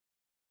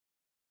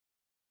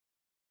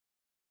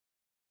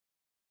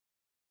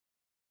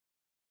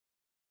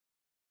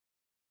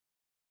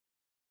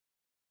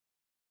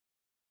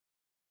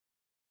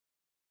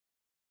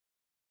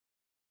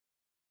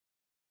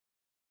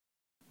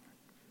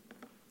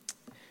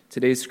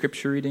Today's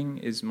scripture reading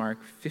is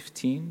Mark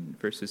 15,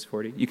 verses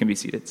 40. You can be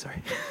seated,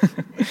 sorry.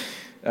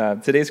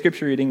 Today's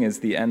scripture reading is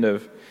the end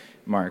of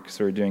Mark,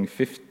 so we're doing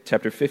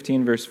chapter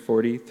 15, verse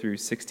 40 through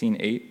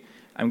 16:8.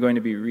 I'm going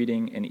to be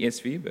reading in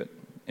ESV, but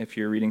if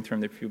you're reading from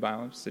the Pew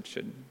Bibles, it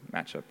should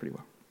match up pretty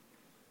well.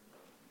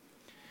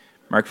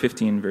 Mark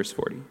 15, verse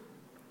 40.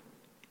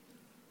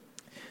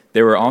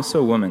 There were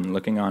also women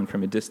looking on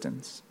from a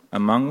distance,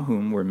 among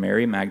whom were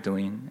Mary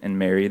Magdalene and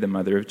Mary, the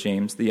mother of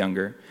James the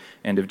younger,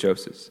 and of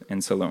Joseph,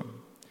 and Salome.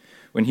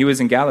 When he was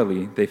in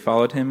Galilee, they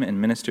followed him and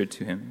ministered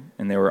to him,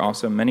 and there were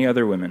also many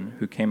other women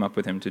who came up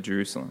with him to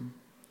Jerusalem.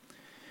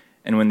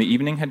 And when the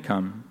evening had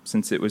come,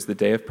 since it was the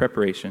day of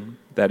preparation,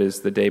 that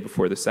is, the day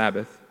before the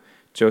Sabbath,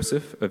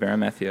 Joseph of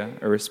Arimathea,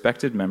 a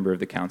respected member of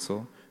the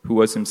council, who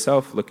was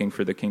himself looking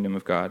for the kingdom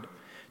of God,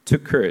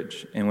 took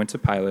courage and went to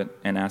Pilate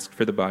and asked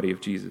for the body of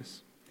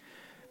Jesus.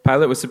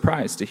 Pilate was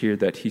surprised to hear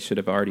that he should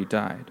have already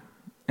died,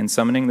 and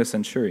summoning the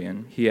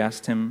centurion, he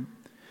asked him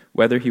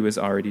whether he was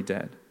already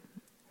dead.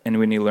 And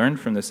when he learned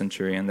from the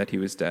centurion that he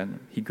was dead,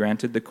 he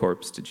granted the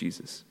corpse to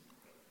Jesus.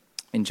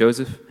 And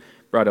Joseph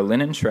brought a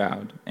linen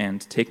shroud,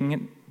 and taking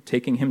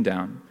him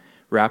down,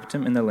 wrapped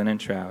him in the linen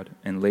shroud,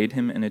 and laid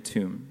him in a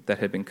tomb that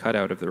had been cut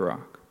out of the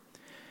rock.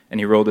 And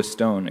he rolled a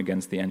stone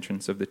against the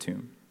entrance of the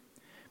tomb.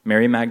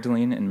 Mary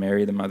Magdalene and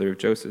Mary, the mother of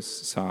Joseph,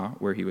 saw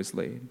where he was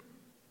laid.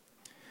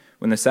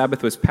 When the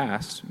Sabbath was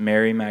past,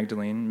 Mary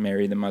Magdalene,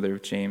 Mary the mother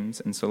of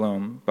James, and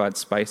Salome bought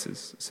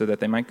spices so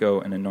that they might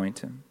go and anoint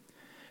him.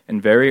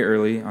 And very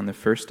early on the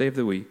first day of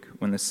the week,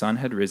 when the sun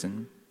had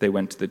risen, they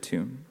went to the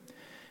tomb.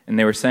 And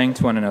they were saying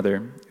to one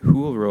another, "Who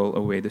will roll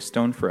away the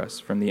stone for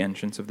us from the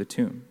entrance of the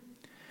tomb?"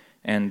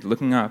 And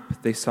looking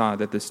up, they saw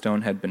that the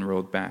stone had been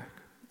rolled back.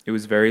 It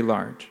was very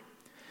large.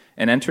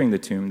 And entering the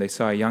tomb, they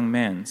saw a young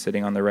man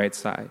sitting on the right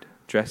side,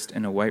 dressed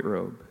in a white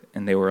robe,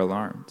 and they were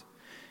alarmed.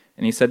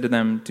 And he said to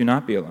them, "Do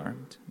not be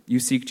alarmed. You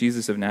seek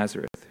Jesus of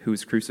Nazareth, who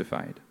was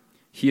crucified.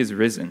 He is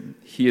risen.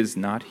 He is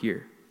not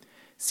here.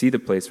 See the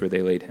place where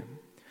they laid him.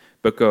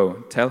 But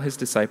go, tell his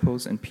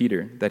disciples and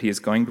Peter that he is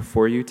going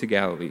before you to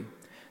Galilee.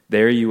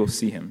 There you will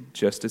see him,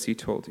 just as he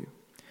told you."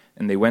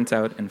 And they went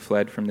out and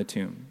fled from the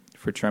tomb,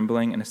 for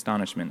trembling and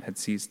astonishment had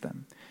seized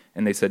them.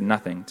 And they said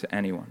nothing to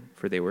anyone,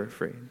 for they were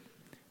afraid.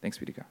 Thanks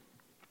be to God.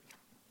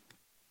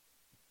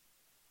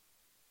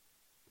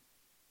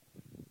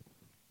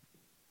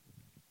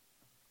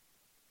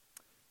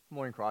 Good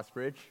morning,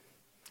 Crossbridge.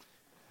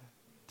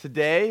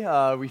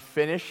 Today, we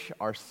finish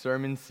our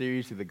sermon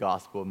series through the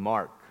Gospel of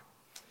Mark.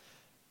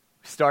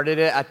 We started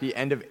it at the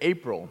end of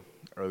April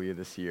earlier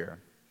this year.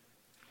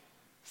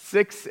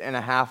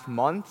 6.5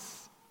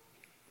 months,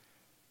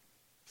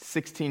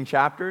 16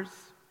 chapters,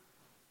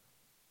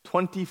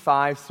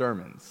 25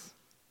 sermons.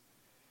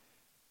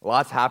 A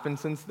lot's happened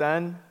since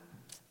then,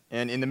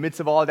 and in the midst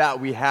of all of that,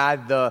 we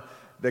had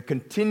the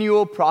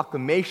continual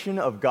proclamation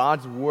of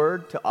God's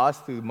word to us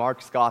through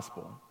Mark's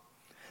Gospel.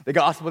 The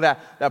gospel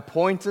that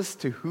points us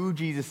to who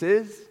Jesus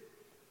is,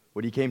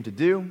 what he came to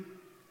do,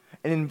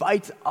 and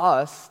invites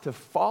us to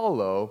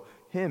follow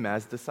him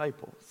as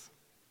disciples.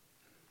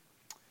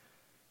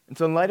 And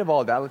so in light of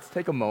all that, let's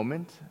take a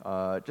moment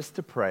just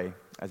to pray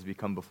as we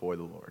come before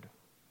the Lord.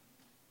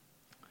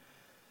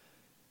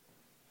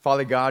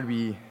 Father God,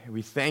 we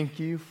thank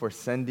you for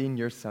sending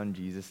your Son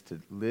Jesus to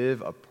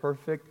live a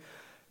perfect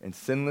and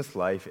sinless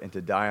life and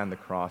to die on the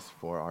cross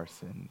for our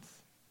sins.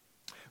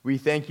 We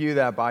thank you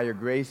that by your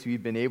grace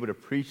we've been able to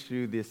preach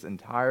through this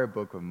entire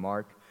book of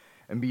Mark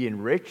and be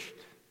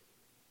enriched,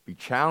 be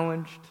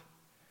challenged,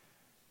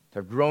 to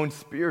have grown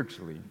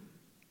spiritually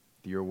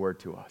through your word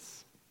to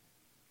us.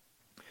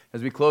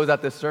 As we close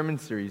out this sermon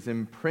series,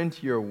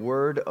 imprint your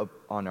word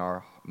on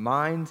our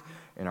minds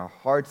and our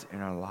hearts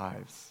and our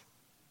lives.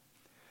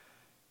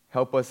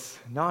 Help us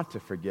not to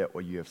forget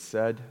what you have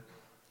said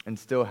and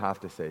still have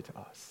to say to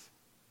us.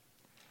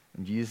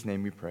 In Jesus'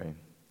 name we pray,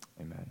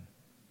 amen.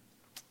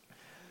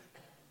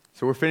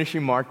 So we're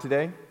finishing Mark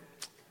today,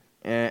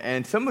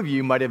 and some of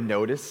you might have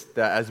noticed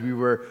that as we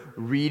were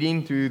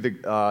reading through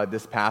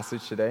this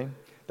passage today,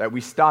 that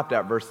we stopped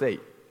at verse 8.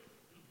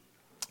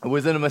 It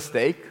wasn't a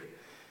mistake.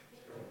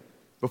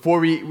 Before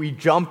we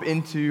jump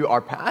into our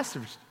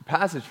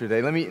passage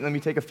today, let me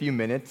take a few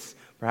minutes,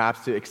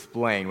 perhaps, to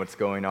explain what's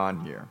going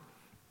on here.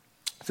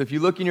 So if you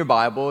look in your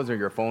Bibles or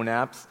your phone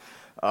apps,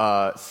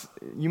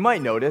 you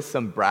might notice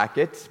some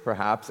brackets,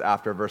 perhaps,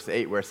 after verse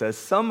 8, where it says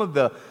some of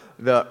the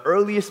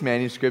earliest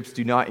manuscripts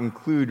do not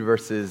include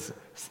verses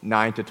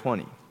 9 to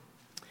 20.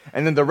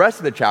 And then the rest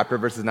of the chapter,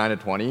 verses 9 to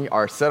 20,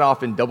 are set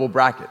off in double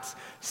brackets,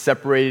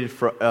 separated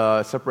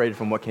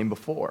from what came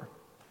before.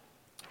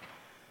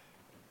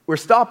 We're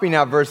stopping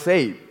at verse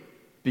 8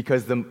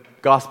 because the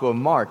Gospel of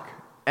Mark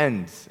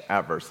ends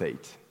at verse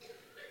 8.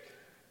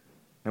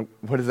 Now,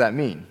 what does that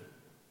mean?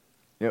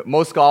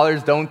 Most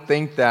scholars don't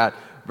think that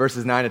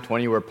verses 9 to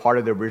 20 were part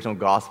of the original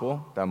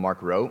Gospel that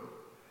Mark wrote.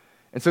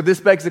 And so this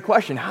begs the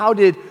question, how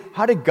did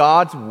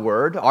God's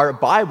Word, our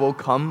Bible,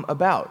 come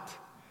about?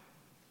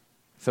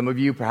 Some of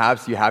you,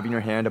 perhaps you have in your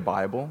hand a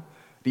Bible,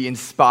 the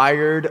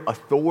inspired,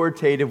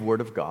 authoritative Word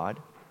of God.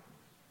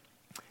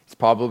 It's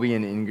probably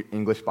an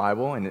English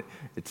Bible, and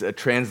it's a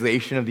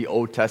translation of the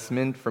Old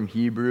Testament from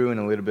Hebrew and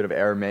a little bit of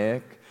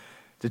Aramaic.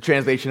 It's a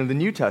translation of the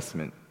New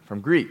Testament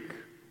from Greek.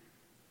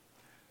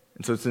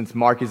 And so since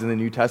Mark is in the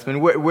New Testament,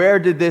 where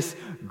did this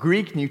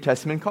Greek New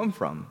Testament come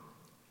from?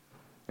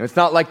 And it's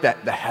not like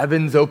that the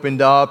heavens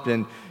opened up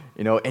and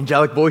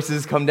angelic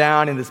voices come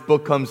down and this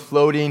book comes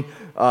floating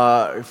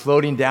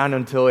down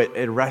until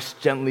it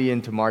rests gently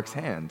into Mark's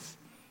hands.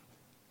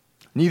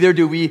 Neither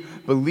do we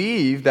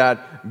believe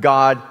that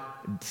God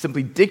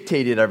simply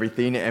dictated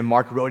everything and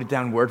Mark wrote it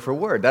down word for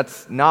word.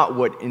 That's not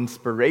what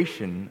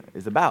inspiration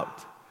is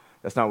about.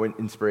 That's not what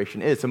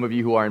inspiration is. Some of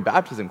you who are in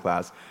baptism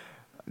class,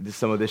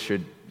 some of this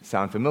should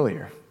sound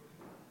familiar.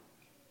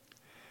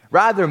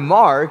 Rather,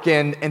 Mark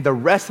and the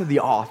rest of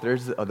the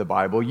authors of the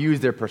Bible use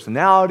their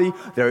personality,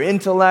 their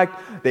intellect,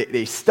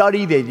 they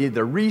study, they did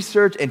their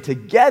research, and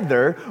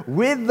together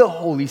with the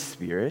Holy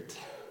Spirit,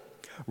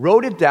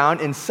 wrote it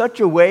down in such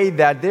a way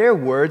that their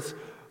words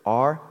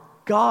are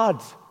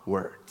God's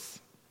words.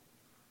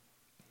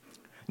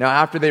 Now,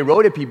 after they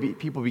wrote it,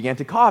 people began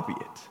to copy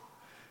it.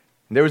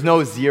 There was no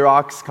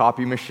Xerox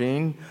copy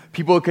machine.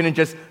 People couldn't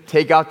just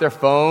take out their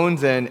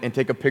phones and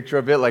take a picture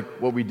of it like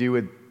what we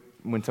do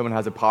when someone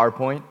has a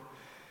PowerPoint.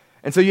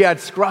 And so you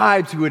had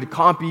scribes who would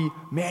copy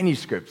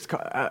manuscripts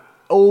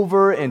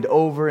over and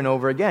over and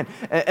over again.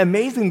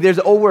 Amazingly, there's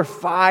over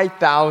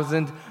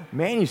 5,000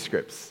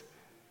 manuscripts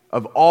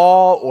of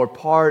all or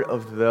part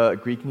of the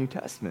Greek New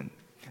Testament.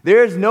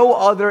 There is no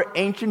other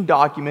ancient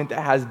document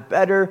that has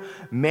better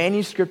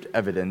manuscript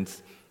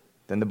evidence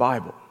than the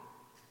Bible.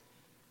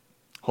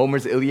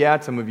 Homer's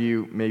Iliad, some of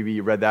you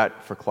maybe read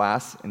that for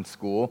class in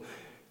school.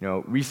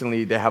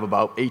 Recently they have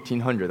about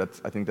 1,800.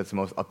 I think that's the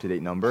most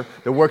up-to-date number.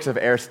 The works of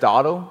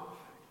Aristotle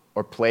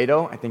or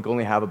Plato, I think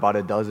only have about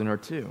a dozen or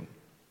two.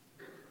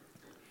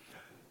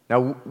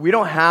 Now, we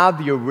don't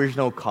have the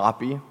original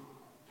copy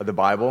of the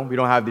Bible. We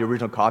don't have the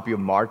original copy of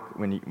Mark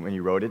when he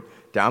wrote it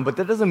down, but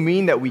that doesn't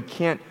mean that we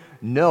can't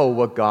know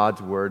what God's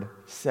word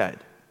said.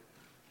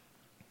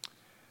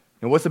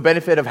 And what's the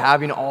benefit of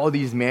having all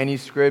these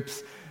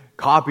manuscripts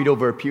copied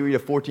over a period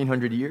of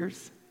 1,400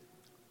 years?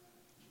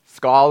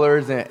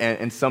 Scholars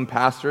and some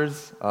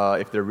pastors,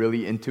 if they're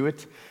really into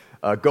it,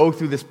 go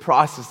through this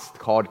process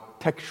called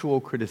textual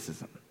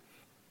criticism.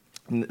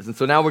 And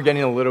so now we're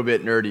getting a little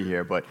bit nerdy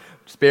here, but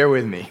just bear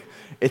with me.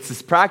 It's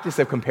this practice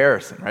of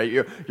comparison, right?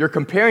 You're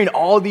comparing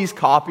all these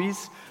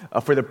copies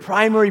for the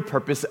primary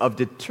purpose of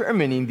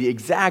determining the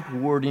exact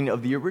wording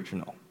of the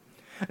original.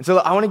 And so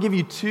I want to give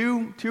you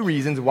two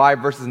reasons why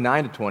verses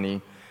 9 to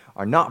 20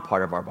 are not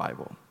part of our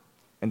Bible,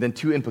 and then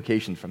two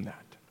implications from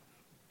that.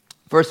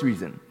 First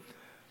reason,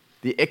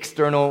 the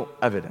external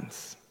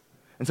evidence.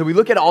 And so we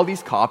look at all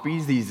these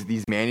copies,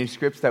 these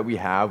manuscripts that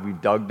we've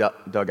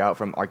dug out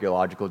from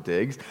archaeological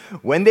digs,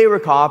 when they were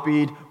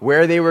copied,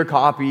 where they were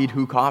copied,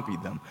 who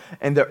copied them.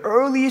 And the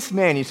earliest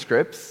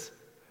manuscripts,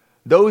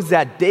 those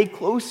that date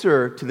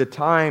closer to the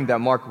time that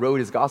Mark wrote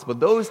his gospel,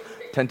 those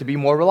tend to be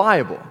more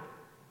reliable.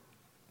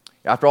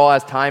 After all,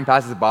 as time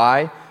passes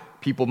by,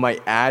 people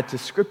might add to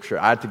Scripture,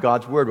 add to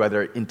God's word,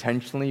 whether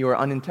intentionally or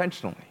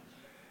unintentionally.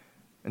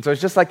 And so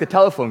it's just like the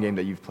telephone game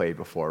that you've played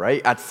before,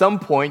 right? At some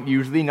point,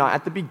 usually not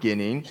at the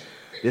beginning,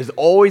 there's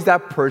always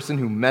that person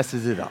who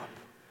messes it up.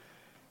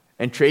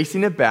 And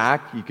tracing it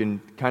back, you can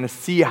kind of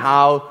see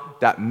how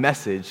that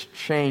message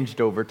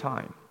changed over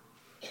time.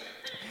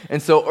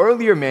 And so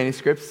earlier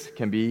manuscripts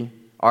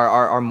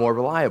are more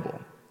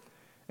reliable.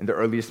 And the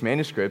earliest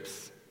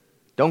manuscripts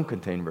don't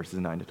contain verses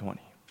 9 to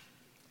 20.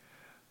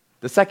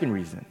 The second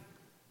reason,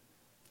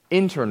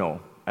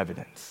 internal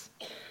evidence.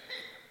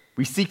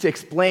 We seek to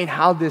explain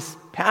how this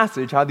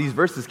passage, how these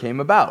verses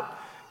came about.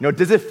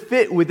 Does it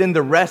fit within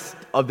the rest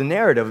of the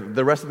narrative,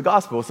 the rest of the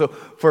gospel? So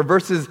for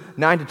verses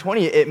 9 to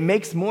 20, it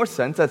makes more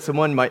sense that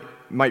someone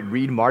might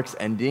read Mark's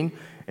ending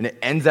and it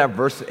ends at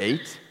verse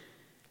 8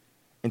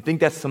 and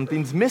think that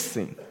something's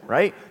missing,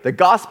 right? The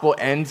gospel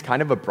ends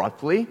kind of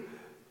abruptly.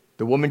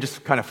 The women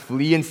just kind of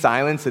flee in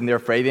silence and they're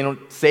afraid. They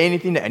don't say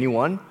anything to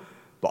anyone.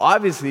 But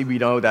obviously we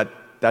know that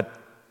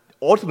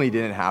ultimately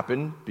didn't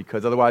happen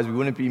because otherwise we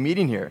wouldn't be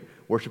meeting here,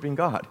 worshiping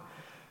God.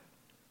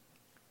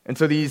 And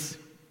so these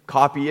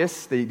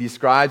copyists, these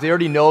scribes, they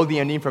already know the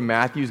ending from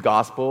Matthew's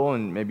gospel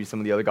and maybe some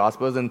of the other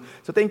gospels, and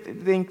so they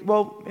think,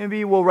 well,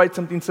 maybe we'll write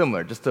something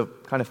similar just to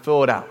kind of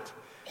fill it out.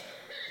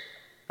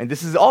 And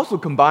this is also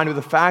combined with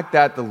the fact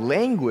that the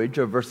language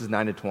of verses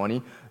 9 to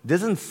 20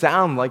 doesn't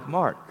sound like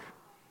Mark.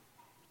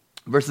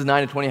 Verses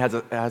 9 to 20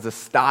 has a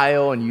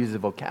style and use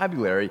of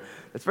vocabulary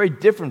that's very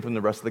different from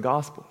the rest of the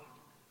gospel.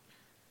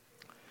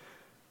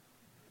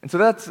 And so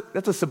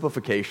that's a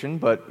simplification,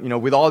 but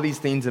with all these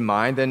things in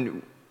mind,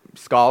 then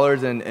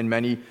scholars and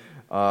many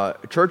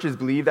churches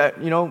believe that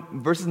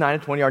verses 9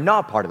 to 20 are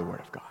not part of the Word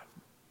of God.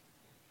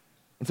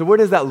 And so where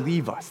does that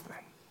leave us then?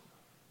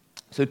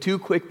 So two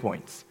quick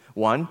points.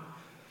 One,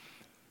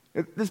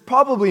 there's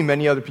probably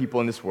many other people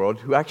in this world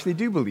who actually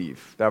do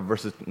believe that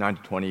verses 9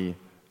 to 20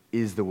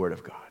 is the Word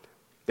of God.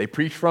 They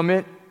preach from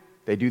it,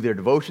 they do their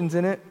devotions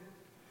in it,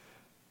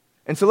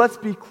 And so let's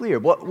be clear.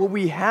 What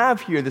we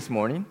have here this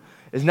morning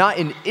is not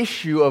an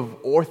issue of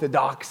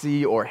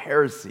orthodoxy or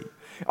heresy.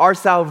 Our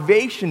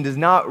salvation does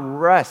not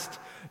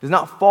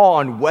fall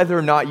on whether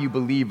or not you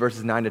believe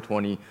verses 9 to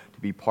 20 to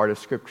be part of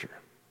Scripture.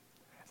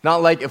 It's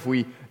not like if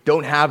we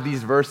don't have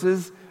these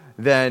verses,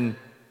 then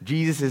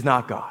Jesus is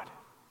not God.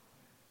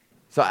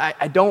 So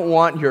I don't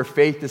want your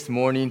faith this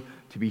morning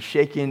to be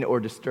shaken or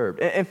disturbed.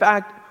 In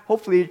fact,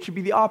 hopefully it should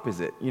be the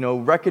opposite,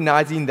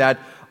 recognizing that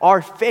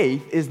our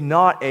faith is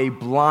not a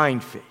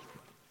blind faith.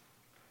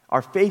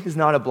 Our faith is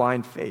not a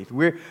blind faith.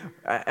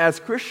 As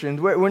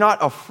Christians, we're not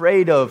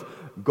afraid of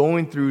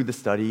going through the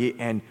study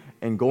and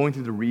going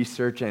through the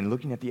research and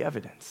looking at the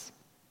evidence.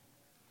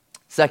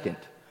 Second,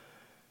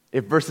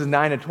 if verses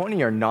 9 and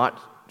 20 are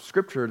not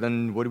Scripture,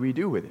 then what do we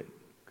do with it?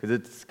 Because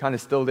it's kind of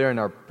still there in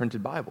our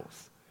printed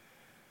Bibles.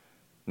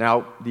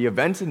 Now, the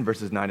events in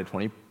verses 9 to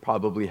 20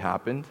 probably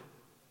happened.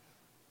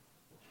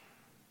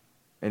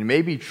 And it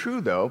may be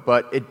true, though,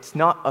 but it's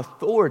not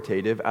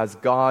authoritative as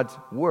God's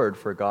word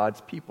for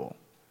God's people.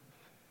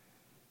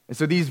 And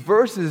so these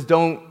verses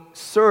don't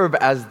serve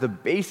as the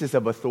basis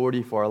of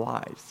authority for our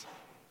lives.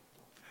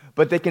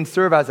 But they can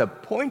serve as a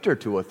pointer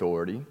to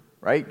authority,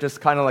 right?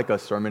 Just kind of like a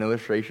sermon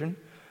illustration.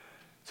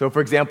 So,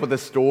 for example, the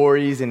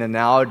stories and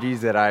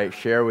analogies that I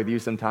share with you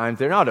sometimes,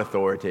 they're not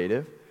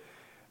authoritative.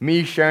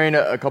 Me sharing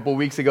a couple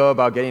weeks ago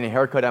about getting a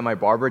haircut at my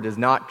barber does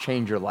not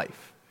change your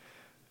life.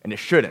 And it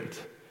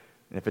shouldn't.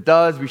 And if it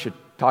does, we should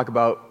talk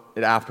about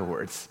it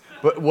afterwards.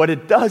 But what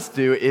it does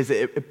do is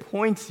it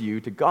points you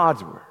to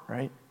God's word,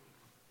 right?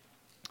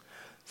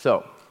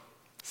 So,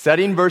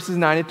 setting verses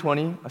 9 to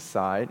 20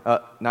 aside,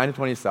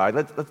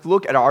 let's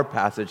look at our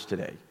passage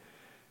today.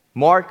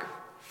 Mark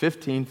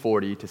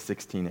 15:40 to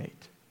 16:8.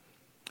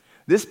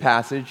 This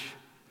passage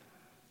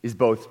is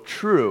both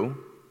true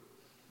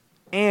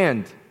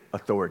and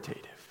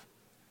authoritative.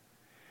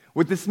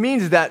 What this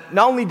means is that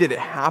not only did it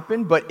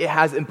happen, but it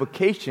has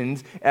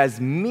implications as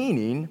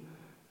meaning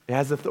it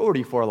has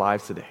authority for our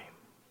lives today.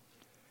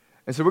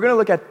 And so we're going to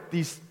look at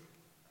these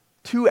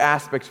two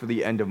aspects for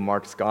the end of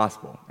Mark's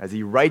gospel as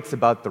he writes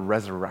about the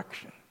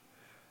resurrection.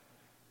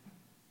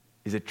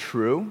 Is it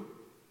true?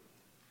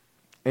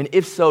 And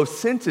if so,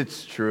 since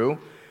it's true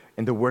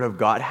in the Word of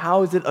God,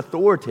 how is it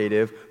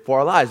authoritative for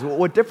our lives?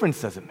 What difference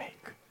does it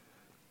make?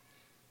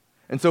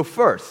 And so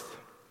first,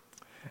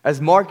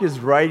 as Mark is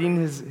writing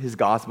his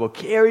gospel,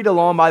 carried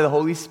along by the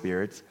Holy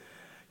Spirit,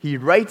 he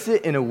writes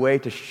it in a way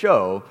to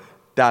show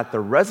that the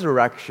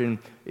resurrection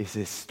is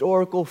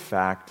historical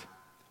fact,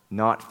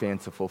 not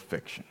fanciful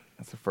fiction.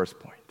 That's the first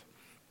point.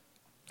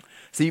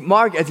 See,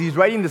 Mark, as he's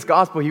writing this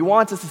gospel, he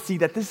wants us to see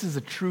that this is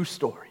a true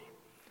story.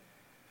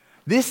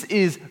 This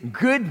is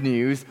good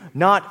news,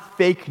 not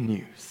fake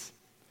news.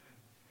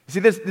 You see,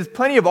 there's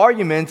plenty of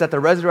arguments that the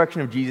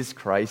resurrection of Jesus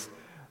Christ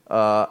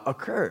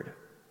occurred.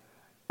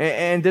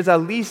 And there's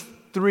at least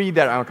three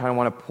that I kind of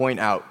want to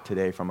point out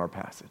today from our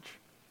passage.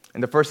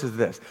 And the first is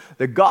this.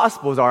 The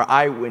Gospels are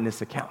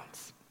eyewitness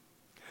accounts.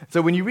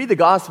 So when you read the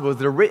Gospels,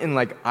 they're written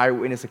like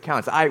eyewitness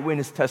accounts,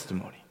 eyewitness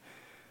testimony.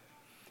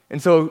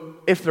 And so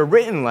if they're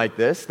written like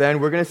this, then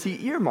we're going to see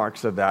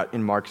earmarks of that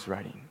in Mark's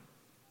writing.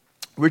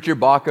 Richard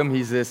Bauckham,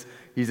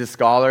 he's a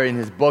scholar. In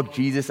his book,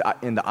 Jesus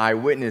and the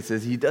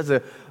Eyewitnesses, he does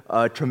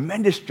a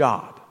tremendous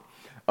job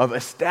of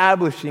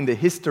establishing the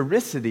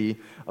historicity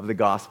of the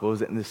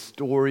Gospels and the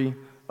story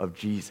of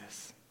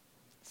Jesus.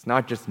 It's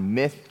not just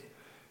myth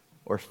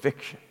or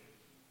fiction.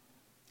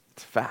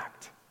 It's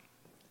fact.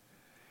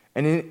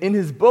 And in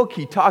his book,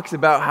 he talks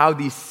about how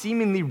these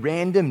seemingly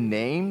random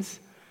names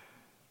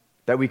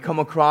that we come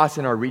across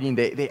in our reading,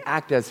 they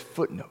act as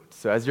footnotes.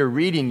 So as you're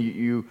reading,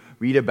 you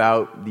read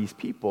about these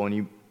people, and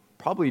you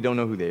probably don't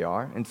know who they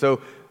are. And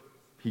so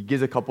he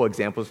gives a couple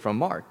examples from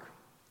Mark.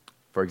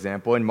 For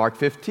example, in Mark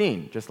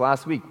 15, just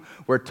last week,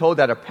 we're told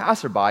that a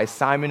passerby,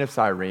 Simon of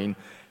Cyrene,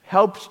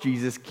 helps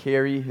Jesus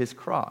carry his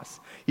cross.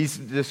 He's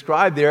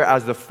described there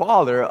as the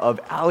father of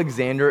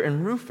Alexander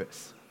and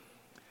Rufus.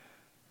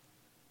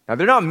 Now,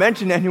 they're not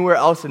mentioned anywhere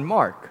else in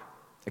Mark,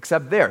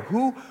 except there.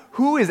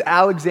 Who is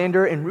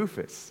Alexander and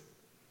Rufus?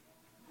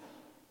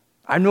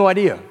 I have no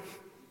idea.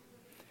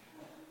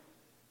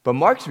 But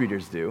Mark's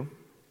readers do.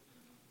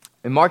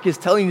 And Mark is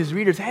telling his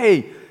readers,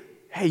 hey,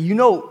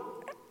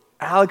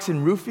 Alex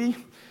and Rufy,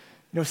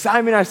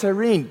 Simon and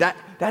Cyrene,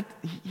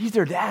 he's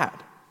their dad.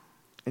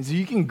 And so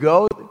you can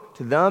go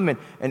to them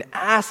and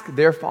ask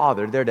their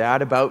father, their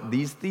dad, about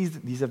these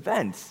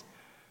events.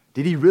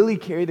 Did he really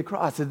carry the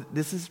cross? Did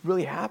this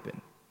really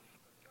happen?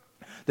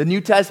 The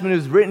New Testament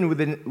was written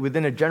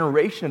within a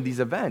generation of these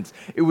events.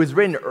 It was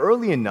written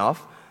early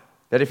enough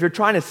that if you're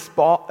trying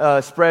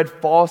to spread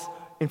false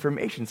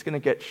information, it's going to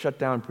get shut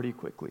down pretty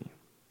quickly.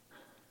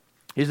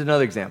 Here's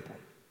another example.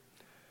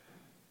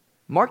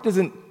 Mark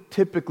doesn't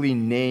typically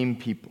name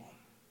people.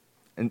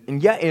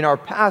 And yet in our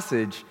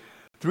passage,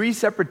 3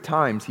 separate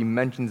times he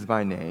mentions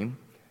by name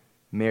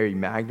Mary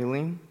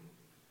Magdalene,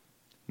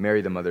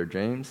 Mary the mother of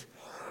James,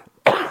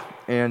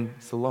 and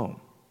Salome.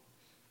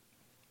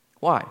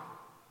 Why?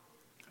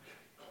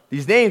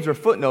 These names were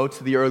footnotes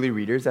to the early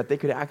readers that they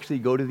could actually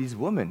go to these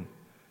women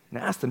and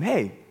ask them,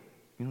 hey,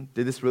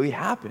 did this really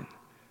happen?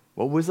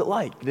 What was it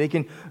like? They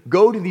can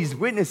go to these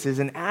witnesses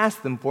and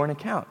ask them for an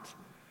account.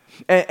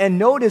 And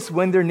notice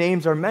when their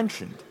names are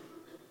mentioned.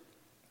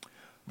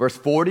 Verse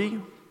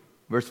 40,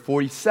 verse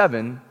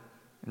 47,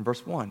 and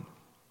verse 1.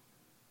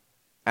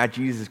 At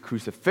Jesus'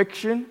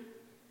 crucifixion,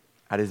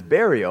 at his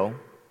burial,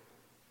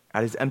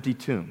 at his empty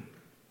tomb.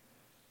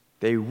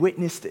 They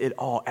witnessed it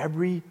all,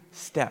 every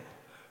step,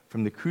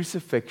 from the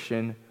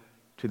crucifixion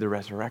to the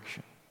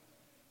resurrection.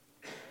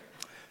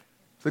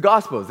 The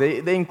Gospels,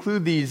 they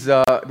include these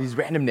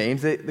random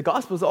names. The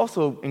Gospels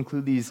also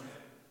include these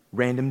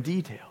random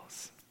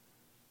details.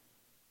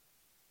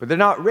 But they're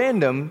not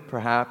random,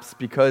 perhaps,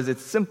 because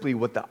it's simply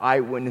what the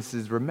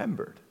eyewitnesses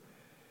remembered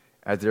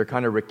as they're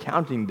kind of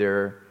recounting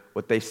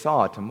what they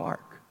saw to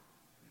Mark.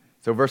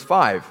 So verse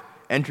 5,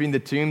 entering the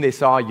tomb, they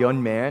saw a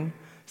young man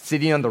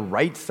sitting on the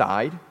right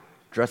side,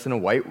 dressed in a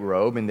white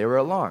robe, and they were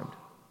alarmed.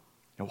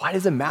 Now, why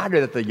does it matter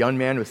that the young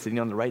man was sitting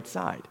on the right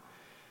side?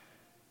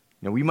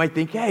 We might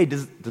think, hey,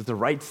 does the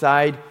right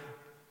side,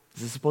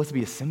 is this supposed to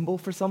be a symbol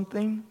for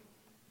something?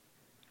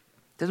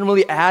 It doesn't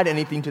really add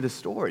anything to the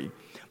story.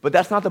 But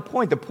that's not the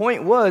point. The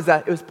point was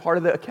that it was part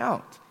of the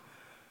account.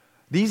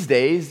 These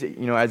days,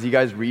 as you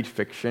guys read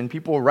fiction,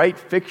 people write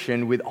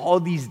fiction with all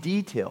these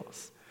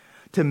details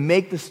to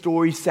make the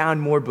story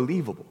sound more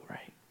believable,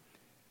 right?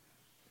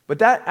 But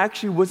that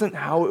actually wasn't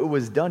how it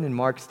was done in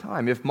Mark's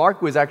time. If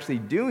Mark was actually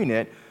doing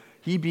it,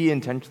 he'd be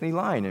intentionally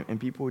lying,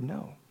 and people would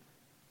know.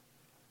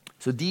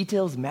 So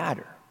details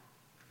matter.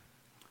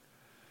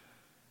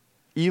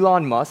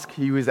 Elon Musk,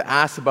 he was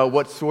asked about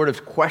what sort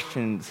of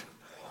questions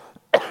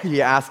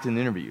he asked in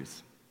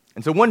interviews.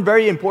 And so one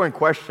very important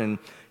question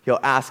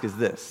he'll ask is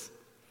this: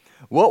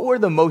 what were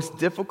the most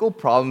difficult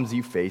problems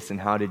you faced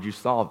and how did you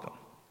solve them?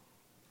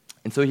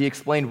 And so he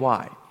explained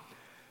why.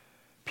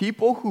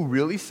 People who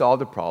really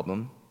solved a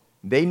problem,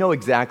 they know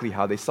exactly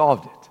how they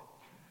solved it.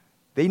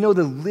 They know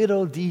the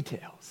little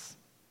details.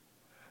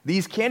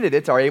 These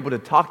candidates are able to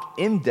talk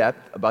in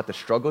depth about the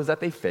struggles that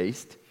they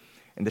faced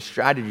and the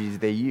strategies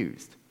they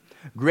used.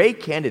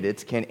 Great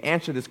candidates can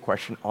answer this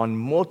question on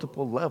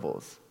multiple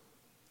levels.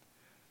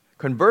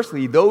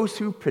 Conversely, those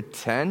who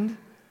pretend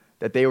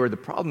that they were the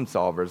problem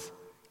solvers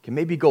can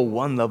maybe go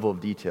one level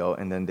of detail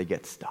and then they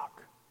get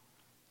stuck.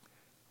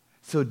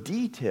 So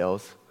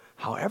details,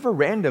 however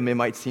random it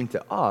might seem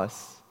to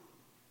us,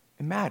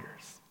 it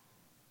matters.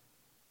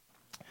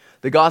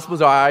 The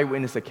Gospels are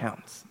eyewitness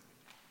accounts.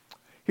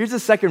 Here's the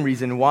second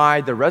reason why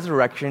the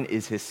resurrection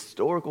is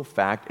historical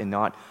fact and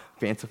not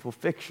fanciful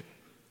fiction.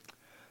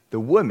 The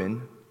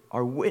women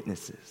are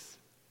witnesses.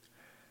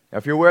 Now,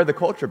 if you're aware of the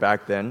culture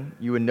back then,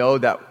 you would know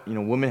that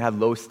women had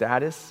low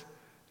status.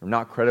 They're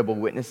not credible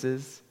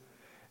witnesses.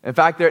 In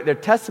fact, their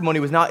testimony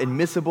was not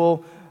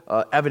admissible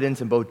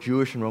evidence in both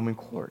Jewish and Roman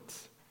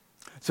courts.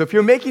 So if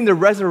you're making the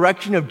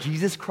resurrection of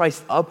Jesus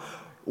Christ up,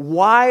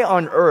 why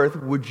on earth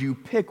would you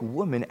pick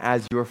women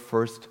as your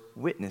first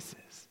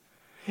witnesses?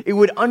 It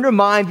would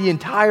undermine the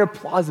entire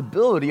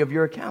plausibility of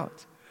your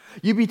account.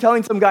 You'd be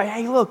telling some guy,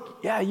 hey, look,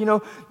 yeah,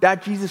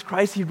 that Jesus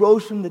Christ, he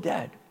rose from the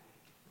dead.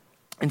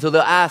 And so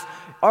they'll ask,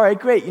 all right,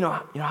 great,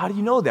 how do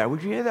you know that?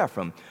 Where'd you hear that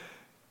from?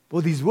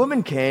 Well, these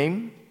women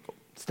came.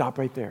 Stop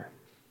right there.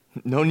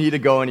 No need to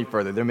go any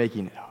further. They're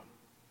making it up.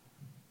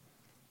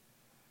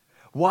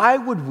 Why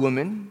would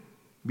women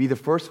be the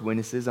first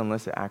witnesses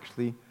unless it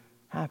actually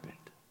happened?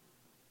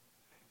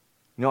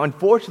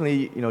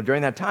 Unfortunately,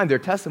 during that time, their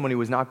testimony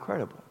was not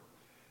credible.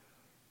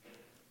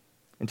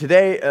 And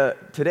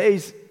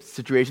today's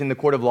situation in the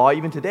court of law,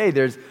 even today,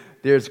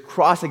 there's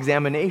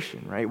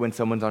cross-examination, right, when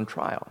someone's on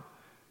trial.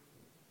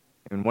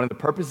 And one of the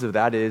purposes of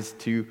that is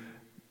to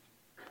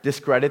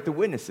discredit the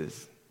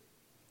witnesses.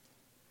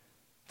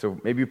 So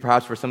maybe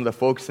perhaps for some of the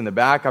folks in the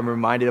back, I'm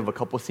reminded of a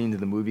couple scenes in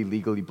the movie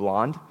Legally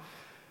Blonde,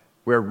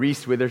 where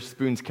Reese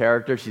Witherspoon's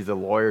character, she's a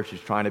lawyer, she's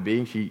trying to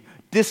be, she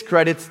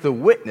discredits the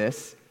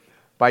witness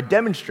by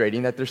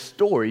demonstrating that their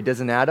story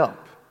doesn't add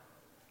up.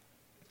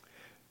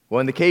 Well,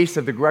 in the case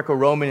of the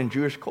Greco-Roman and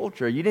Jewish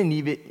culture, you didn't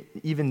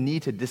even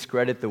need to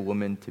discredit the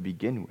woman to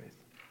begin with.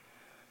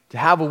 To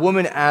have a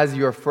woman as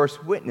your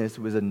first witness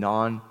was a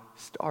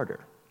non-starter.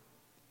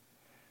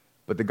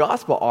 But the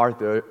gospel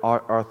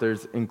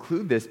authors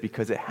include this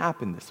because it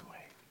happened this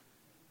way.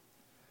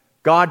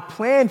 God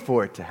planned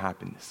for it to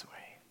happen this way.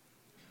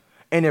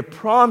 And it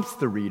prompts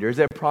the readers,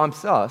 it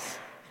prompts us,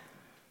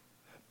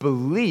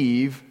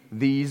 believe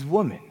these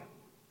women.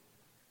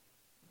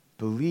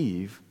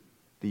 Believe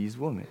these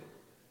women.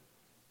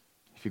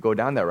 If you go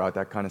down that route,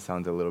 that kind of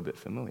sounds a little bit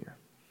familiar.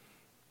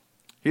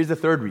 Here's the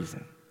third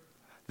reason.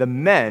 The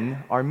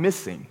men are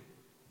missing.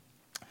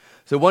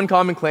 So one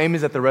common claim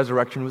is that the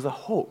resurrection was a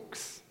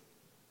hoax.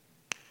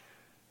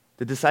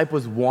 The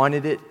disciples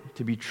wanted it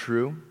to be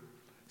true,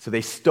 so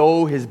they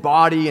stole his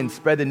body and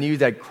spread the news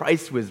that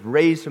Christ was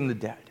raised from the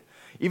dead.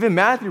 Even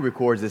Matthew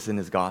records this in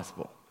his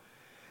gospel,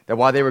 that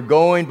while they were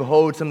going,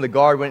 behold, some of the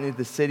guard went into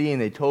the city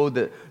and they told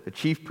the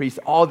chief priests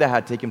all that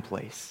had taken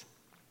place.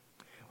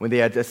 When they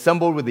had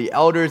assembled with the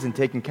elders and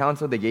taken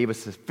counsel, they gave a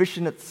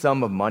sufficient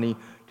sum of money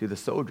to the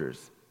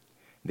soldiers.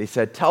 They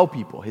said, "Tell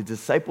people, his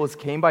disciples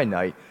came by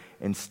night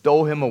and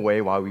stole him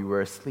away while we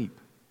were asleep.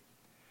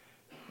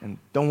 And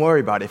don't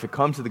worry about it. If it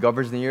comes to the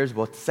governor's ears,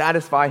 we'll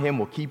satisfy him,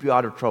 we'll keep you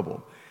out of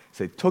trouble."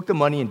 So they took the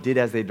money and did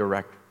as they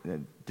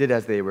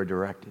were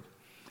directed.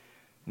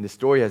 And the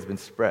story has been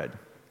spread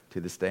to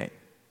this day.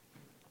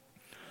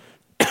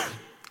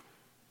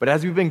 But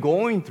as we've been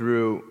going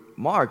through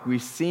Mark,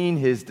 we've seen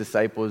his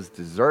disciples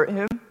desert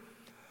him.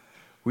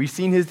 We've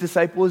seen his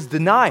disciples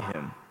deny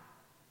him.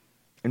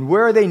 And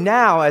where are they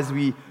now as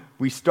we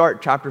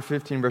start chapter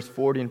 15, verse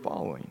 40 and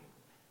following?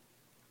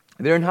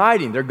 They're in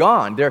hiding. They're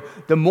gone. They're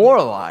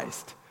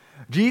demoralized.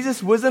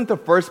 Jesus wasn't the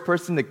first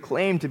person to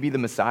claim to be the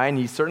Messiah, and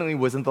he certainly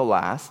wasn't the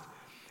last.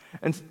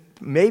 And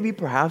maybe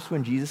perhaps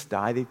when Jesus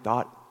died, they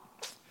thought,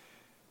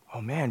 "Oh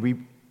man,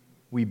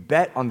 we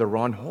bet on the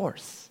wrong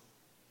horse."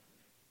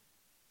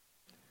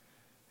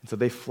 And so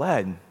they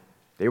fled.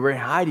 They were in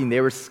hiding.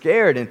 They were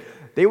scared. And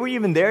they were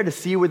even there to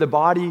see where the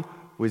body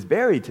was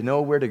buried, to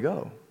know where to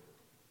go,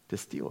 to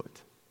steal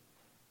it.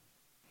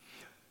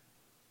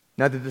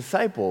 Now, the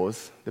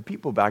disciples, the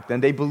people back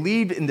then, they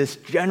believed in this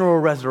general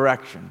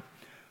resurrection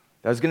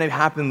that was going to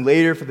happen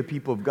later for the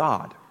people of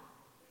God.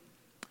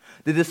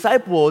 The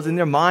disciples, in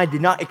their mind,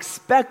 did not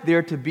expect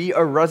there to be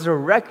a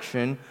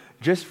resurrection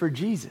just for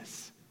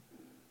Jesus.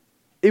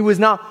 It was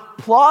not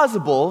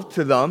plausible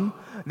to them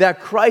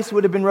that Christ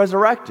would have been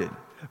resurrected.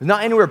 It was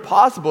not anywhere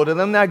possible to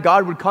them that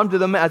God would come to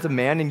them as a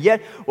man, and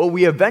yet what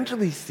we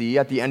eventually see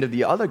at the end of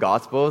the other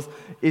Gospels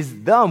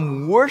is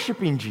them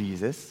worshiping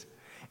Jesus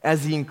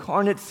as the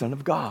incarnate Son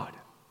of God.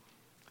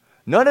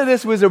 None of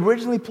this was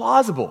originally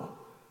plausible.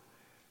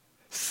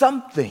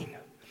 Something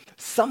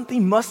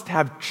must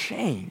have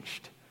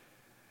changed.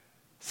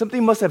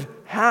 Something must have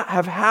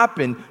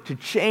happened to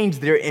change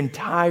their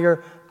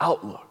entire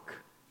outlook.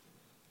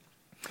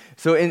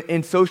 So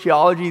in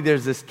sociology,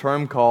 there's this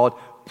term called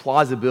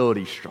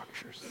plausibility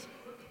structures.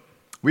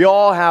 We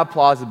all have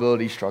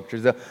plausibility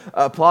structures.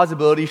 A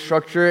plausibility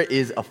structure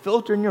is a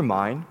filter in your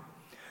mind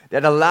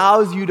that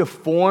allows you to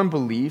form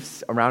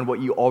beliefs around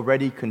what you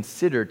already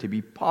consider to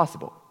be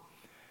possible.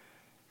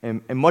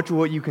 And much of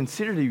what you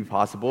consider to be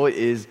possible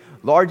is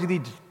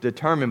largely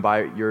determined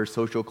by your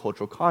social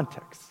cultural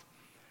context.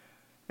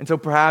 And so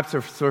perhaps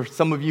for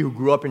some of you who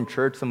grew up in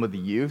church, some of the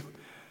youth,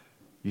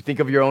 you think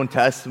of your own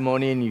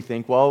testimony and you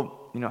think,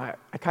 well,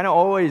 I kind of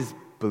always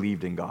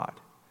believed in God.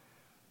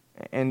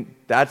 And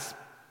that's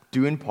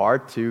due in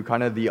part to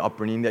kind of the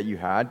upbringing that you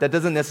had. That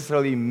doesn't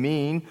necessarily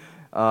mean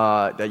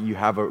that you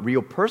have a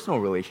real personal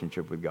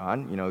relationship with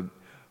God.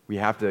 We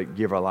have to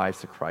give our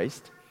lives to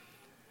Christ.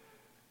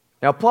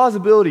 Now,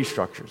 plausibility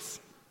structures,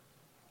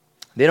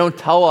 they don't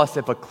tell us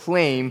if a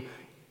claim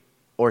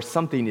or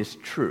something is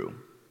true,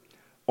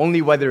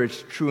 only whether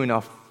it's true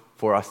enough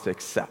for us to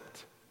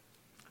accept.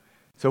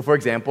 So, for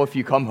example, if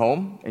you come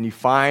home and you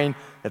find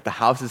that the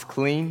house is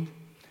clean,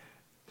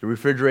 the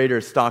refrigerator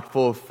is stocked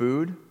full of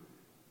food,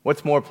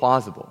 what's more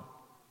plausible?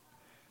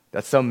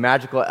 That some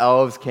magical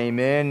elves came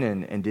in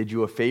and did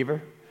you a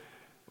favor?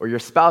 Or your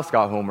spouse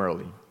got home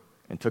early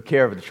and took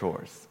care of the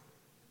chores?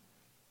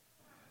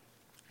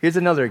 Here's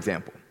another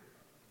example.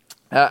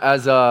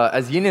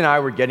 As Yin and I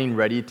were getting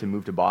ready to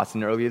move to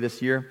Boston earlier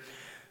this year,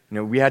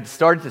 we had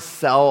started to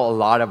sell a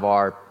lot of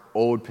our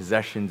old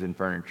possessions and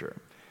furniture.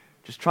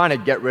 Just trying to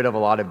get rid of a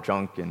lot of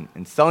junk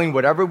and selling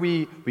whatever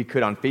we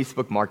could on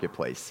Facebook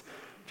Marketplace,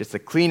 just to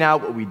clean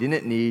out what we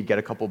didn't need, get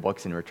a couple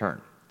bucks in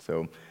return.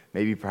 So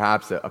maybe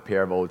perhaps a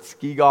pair of old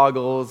ski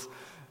goggles,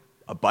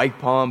 a bike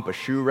pump, a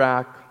shoe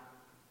rack.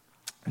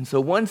 And so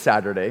one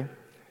Saturday,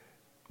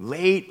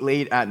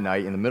 late at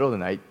night, in the middle of the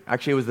night,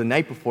 actually it was the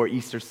night before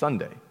Easter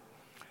Sunday,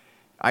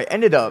 I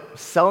ended up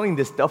selling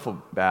this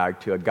duffel bag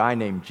to a guy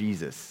named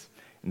Jesus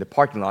in the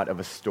parking lot of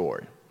a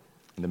store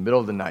in the middle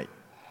of the night.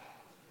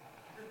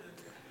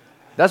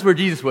 That's where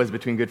Jesus was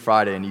between Good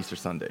Friday and Easter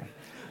Sunday.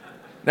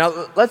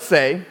 Now, let's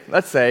say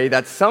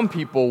that some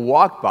people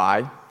walk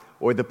by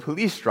or the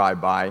police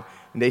drive by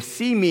and they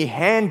see me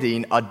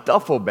handing a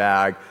duffel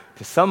bag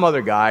to some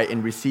other guy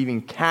and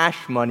receiving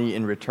cash money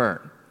in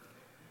return.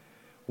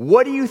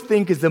 What do you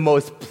think is the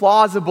most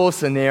plausible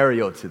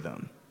scenario to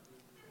them?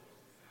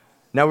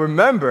 Now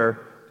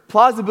remember,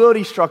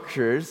 plausibility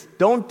structures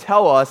don't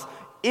tell us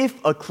if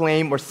a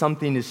claim or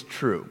something is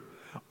true,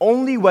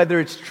 only whether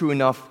it's true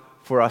enough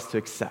for us to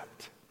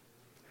accept.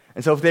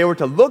 And so if they were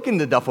to look in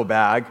the duffel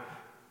bag,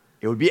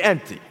 it would be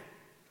empty,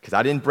 because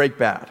I didn't break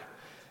bad.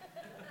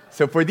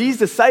 So for these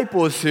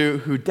disciples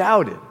who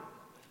doubted,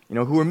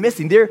 who were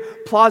missing, their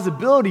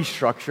plausibility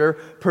structure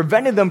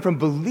prevented them from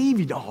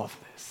believing all of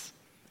this,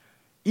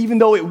 even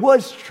though it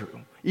was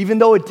true, even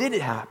though it did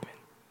happen.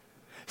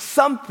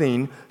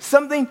 Something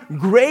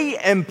great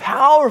and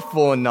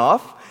powerful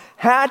enough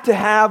had to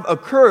have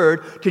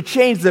occurred to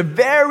change the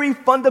very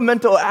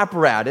fundamental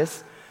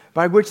apparatus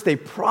by which they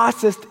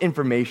processed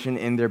information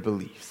in their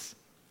beliefs.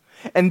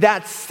 And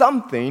that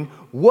something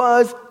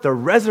was the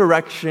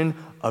resurrection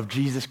of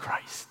Jesus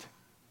Christ.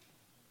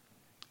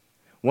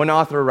 One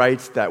author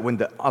writes that when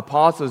the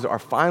apostles are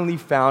finally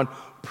found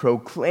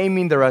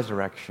proclaiming the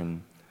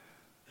resurrection,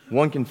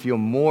 one can feel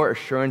more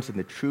assurance in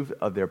the truth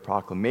of their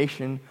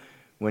proclamation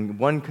when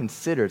one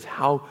considers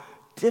how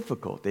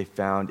difficult they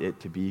found it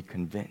to be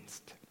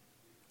convinced.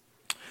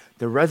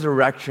 The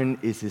resurrection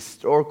is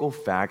historical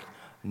fact,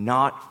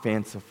 not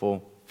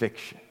fanciful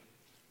fiction.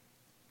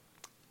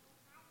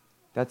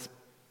 That's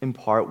in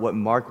part what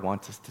Mark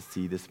wants us to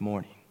see this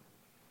morning.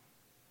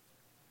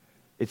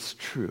 It's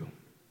true.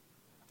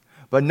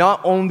 But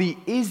not only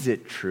is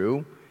it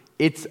true,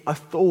 it's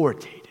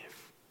authoritative.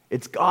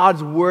 It's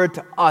God's word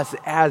to us.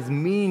 It has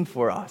meaning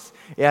for us.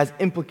 It has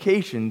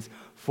implications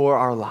for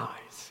our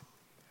lives.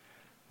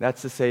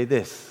 That's to say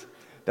this,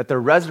 that the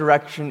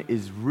resurrection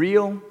is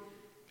real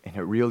and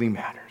it really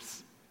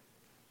matters.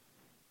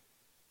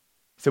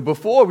 So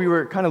before we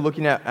were kind of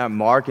looking at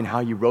Mark and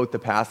how he wrote the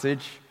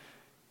passage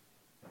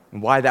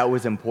and why that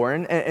was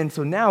important. And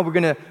so now we're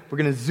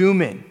gonna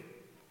zoom in.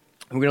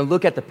 We're going to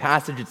look at the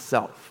passage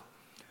itself.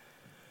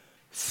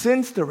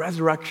 Since the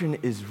resurrection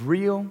is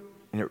real,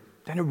 then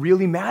it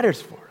really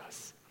matters for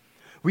us.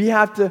 We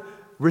have to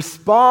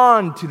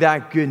respond to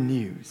that good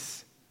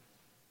news.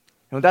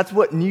 That's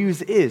what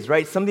news is,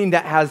 right? Something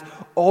that has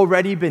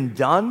already been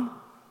done,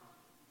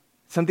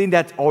 something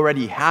that's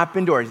already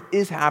happened or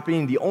is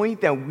happening. The only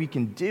thing that we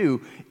can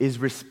do is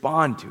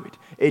respond to it.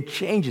 It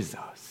changes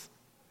us.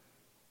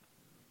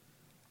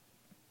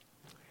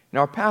 And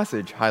our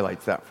passage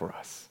highlights that for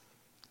us.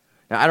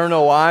 Now, I don't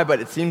know why, but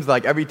it seems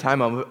like every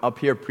time I'm up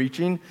here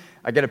preaching,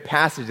 I get a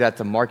passage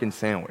that's a Mark and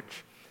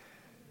sandwich.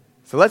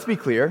 So let's be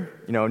clear,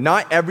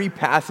 not every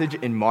passage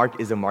in Mark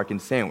is a Mark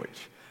and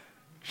sandwich.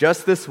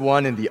 Just this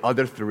one and the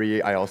other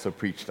three I also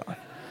preached on.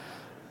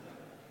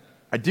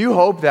 I do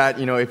hope that,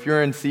 if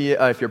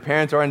your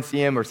parents are in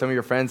CM or some of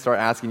your friends start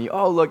asking you,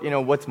 oh, look,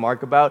 what's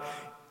Mark about?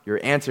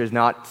 Your answer is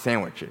not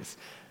sandwiches.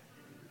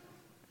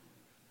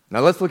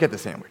 Now let's look at the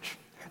sandwich.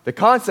 The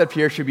concept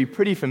here should be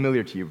pretty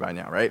familiar to you by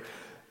now, right?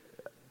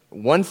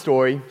 One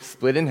story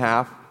split in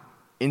half,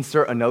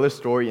 insert another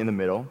story in the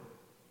middle.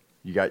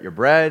 You got your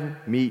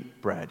bread,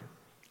 meat, bread.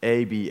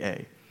 A, B,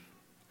 A.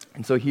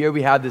 And so here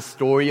we have this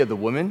story of the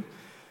woman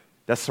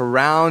that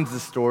surrounds the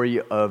story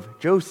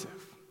of Joseph.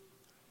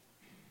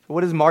 So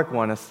what does Mark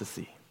want us to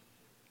see?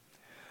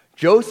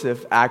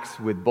 Joseph acts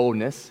with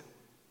boldness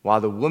while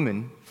the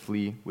women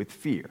flee with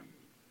fear.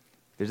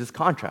 There's this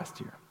contrast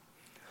here.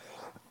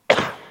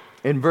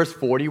 In verse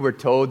 40, we're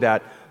told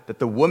that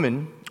the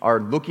women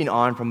are looking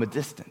on from a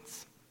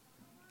distance.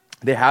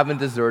 They haven't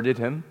deserted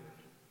him.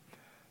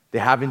 They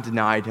haven't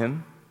denied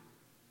him.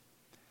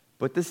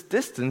 But this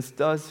distance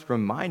does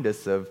remind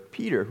us of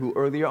Peter, who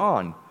earlier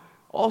on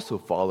also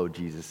followed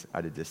Jesus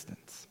at a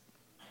distance.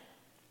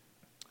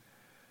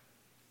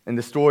 And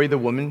the story of the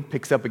woman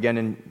picks up again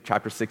in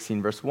chapter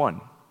 16, verse 1.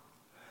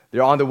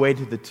 They're on the way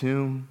to the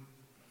tomb.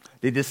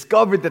 They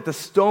discovered that the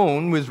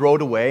stone was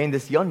rolled away, and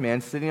this young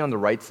man sitting on the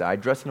right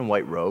side, dressed in a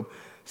white robe,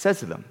 says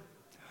to them,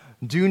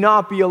 "Do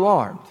not be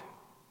alarmed.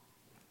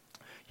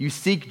 You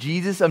seek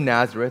Jesus of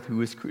Nazareth who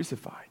was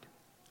crucified.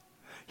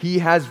 He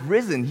has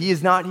risen. He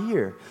is not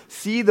here.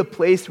 See the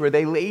place where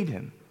they laid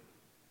him.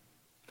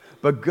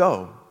 But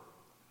go,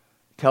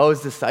 tell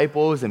his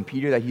disciples and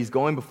Peter that he's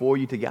going before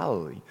you to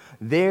Galilee.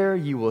 There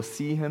you will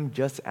see him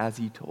just as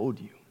he told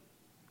you."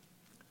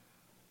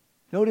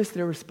 Notice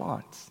their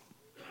response.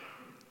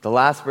 The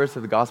last verse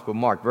of the Gospel of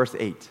Mark, verse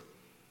 8.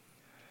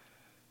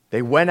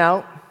 They went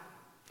out,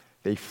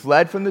 they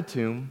fled from the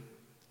tomb,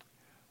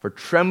 for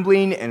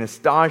trembling and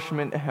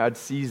astonishment had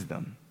seized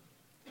them.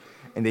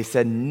 And they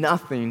said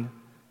nothing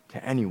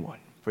to anyone,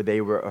 for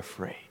they were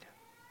afraid.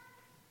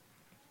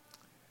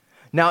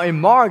 Now in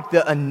Mark,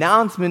 the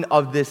announcement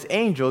of this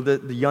angel,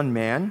 the young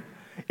man,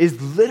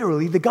 is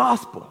literally the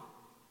gospel.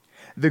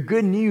 The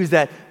good news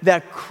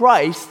that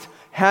Christ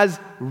has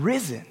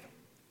risen.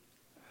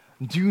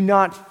 Do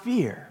not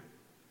fear.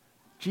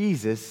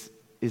 Jesus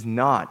is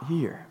not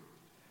here.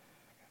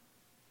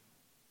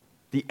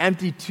 The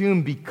empty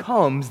tomb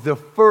becomes the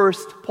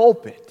first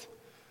pulpit.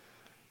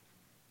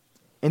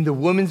 And the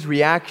woman's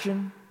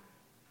reaction,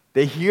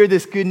 they hear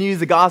this good news,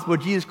 the gospel,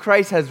 Jesus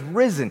Christ has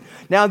risen.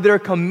 Now they're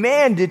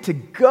commanded to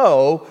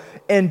go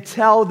and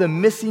tell the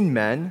missing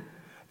men,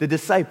 the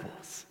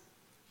disciples.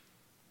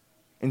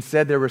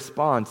 Instead, their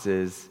response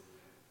is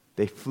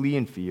they flee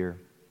in fear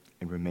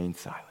and remain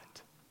silent.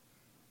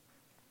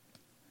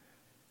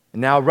 And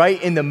now, right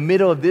in the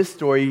middle of this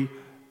story,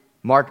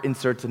 Mark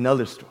inserts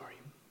another story,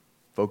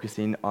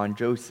 focusing on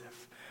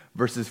Joseph,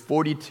 verses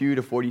 42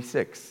 to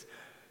 46.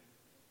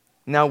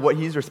 Now, what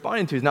he's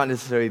responding to is not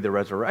necessarily the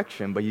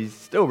resurrection, but he's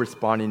still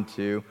responding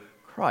to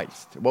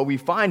Christ. What we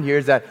find here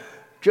is that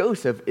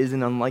Joseph is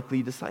an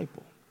unlikely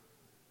disciple.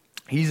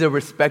 He's a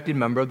respected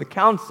member of the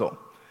council,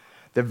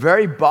 the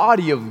very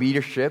body of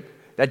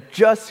leadership that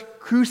just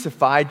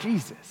crucified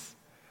Jesus.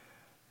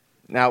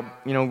 Now,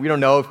 we don't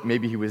know if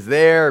maybe he was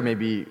there, or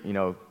maybe, he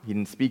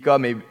didn't speak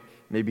up,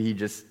 maybe he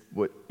just,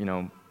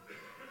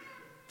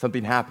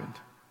 something happened.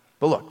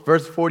 But look,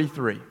 verse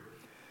 43.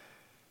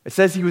 It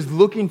says he was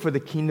looking for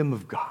the kingdom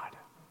of God.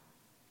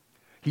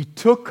 He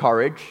took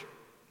courage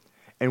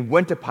and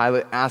went to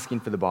Pilate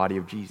asking for the body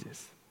of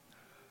Jesus.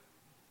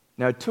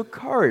 Now, it took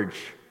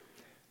courage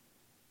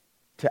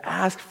to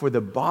ask for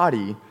the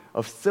body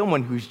of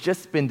someone who's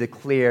just been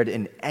declared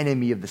an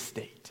enemy of the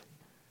state.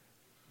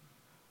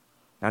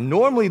 Now,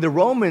 normally the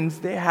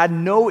Romans, they had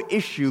no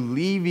issue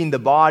leaving the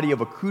body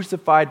of a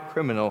crucified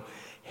criminal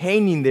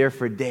hanging there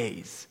for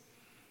days,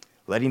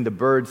 letting the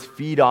birds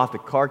feed off the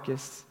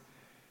carcass,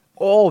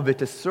 all of it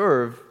to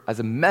serve as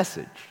a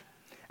message,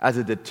 as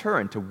a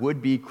deterrent to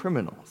would-be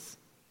criminals.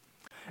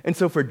 And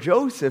so for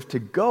Joseph to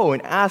go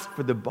and ask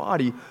for the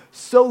body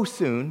so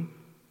soon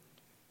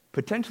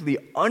potentially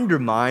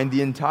undermined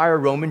the entire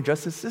Roman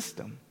justice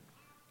system.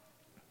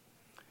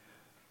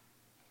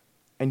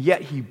 And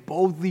yet he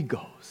boldly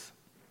goes.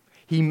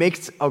 He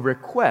makes a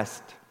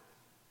request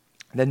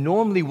that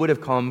normally would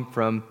have come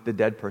from the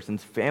dead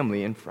person's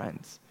family and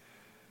friends.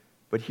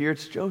 But here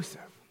it's Joseph.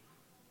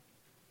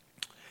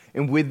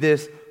 And with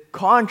this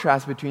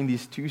contrast between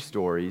these two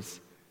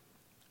stories,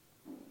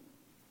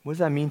 what does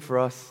that mean for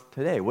us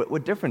today?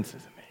 What difference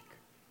does it make?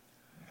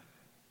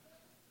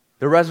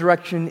 The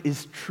resurrection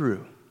is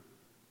true.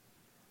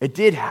 It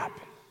did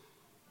happen.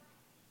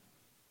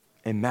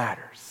 It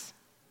matters.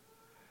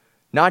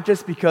 Not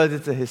just because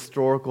it's a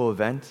historical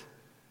event,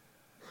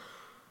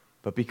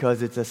 but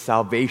because it's a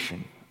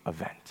salvation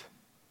event.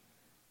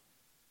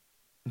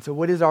 And so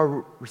what is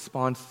our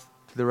response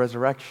to the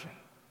resurrection?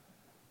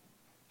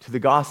 To the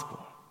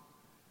gospel?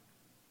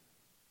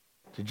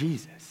 To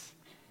Jesus?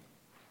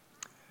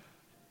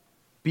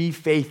 Be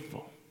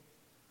faithful,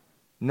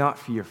 not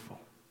fearful.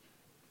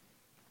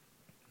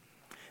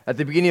 At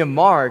the beginning of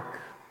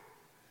Mark,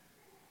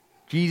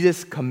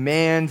 Jesus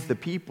commands the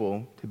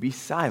people to be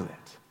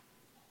silent,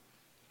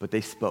 but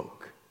they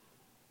spoke.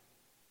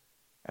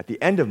 At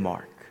the end of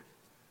Mark,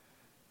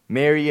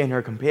 Mary and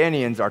her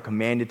companions are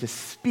commanded to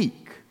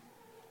speak,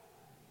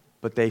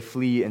 but they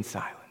flee in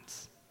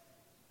silence.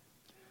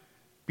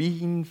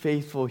 Being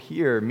faithful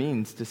here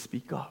means to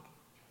speak up.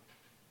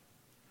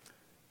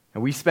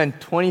 And we spent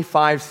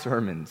 25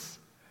 sermons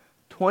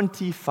on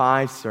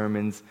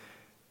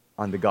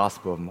the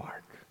Gospel of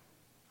Mark.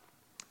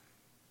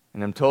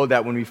 And I'm told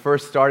that when we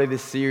first started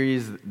this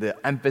series, the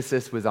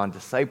emphasis was on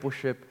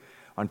discipleship,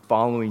 on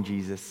following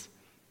Jesus.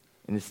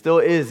 And it still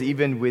is,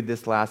 even with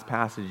this last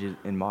passage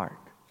in Mark.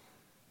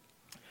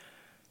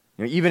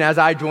 You know, even as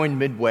I joined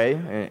midway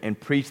and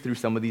preached through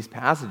some of these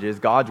passages,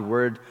 God's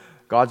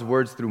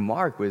words through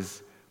Mark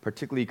was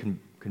particularly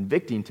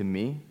convicting to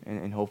me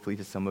and hopefully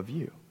to some of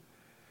you.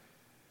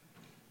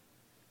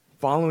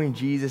 Following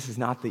Jesus is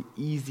not the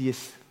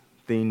easiest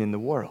thing in the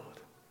world.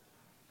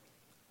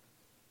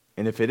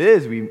 And if it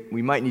is,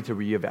 we might need to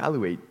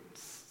reevaluate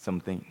some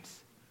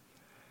things.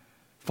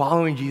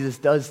 Following Jesus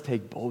does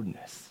take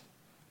boldness,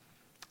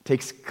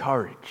 takes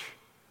courage,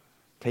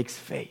 takes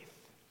faith.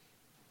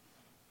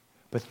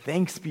 But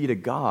thanks be to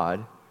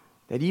God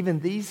that even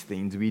these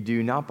things we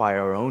do not by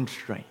our own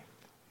strength,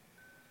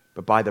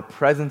 but by the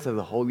presence of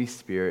the Holy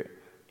Spirit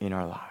in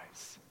our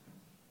lives.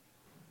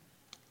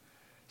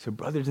 So,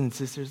 brothers and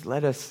sisters,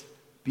 let us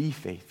be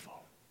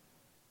faithful,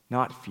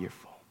 not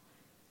fearful.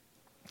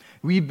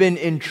 We've been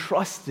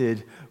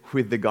entrusted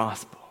with the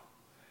gospel.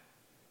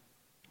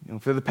 You know,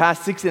 for the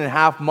past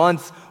 6.5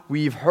 months,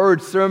 we've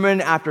heard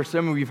sermon after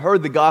sermon. We've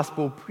heard the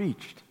gospel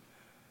preached.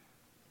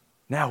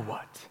 Now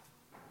what?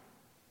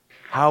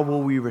 How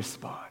will we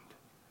respond?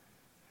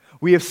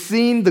 We have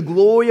seen the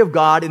glory of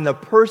God in the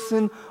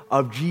person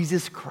of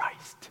Jesus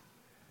Christ.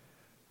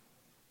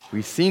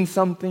 We've seen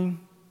something.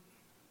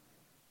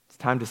 It's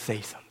time to say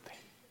something.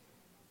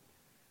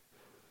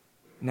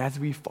 And as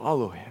we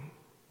follow him,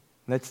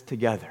 let's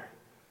together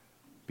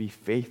be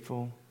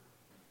faithful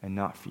and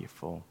not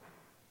fearful,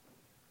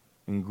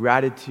 in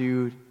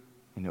gratitude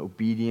and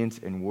obedience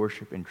and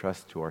worship and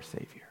trust to our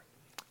Savior.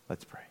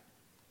 Let's pray.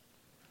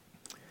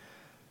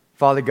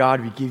 Father God,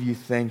 we give you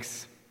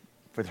thanks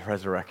for the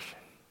resurrection.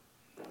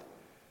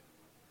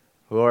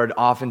 Lord,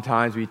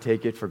 oftentimes we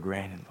take it for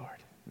granted, Lord.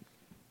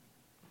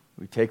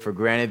 We take for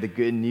granted the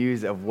good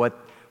news of what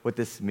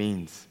this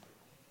means.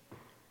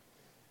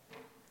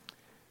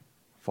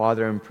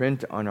 Father,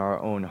 imprint on our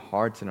own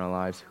hearts and our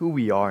lives who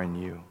we are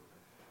in you,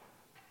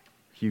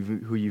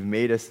 who you've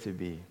made us to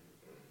be.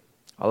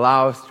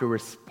 Allow us to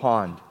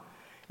respond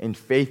in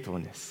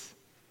faithfulness,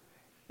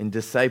 in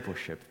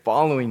discipleship,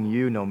 following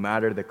you no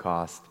matter the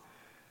cost,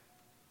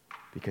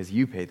 because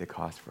you paid the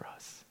cost for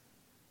us.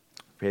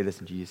 I pray this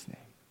in Jesus' name.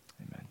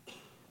 Amen.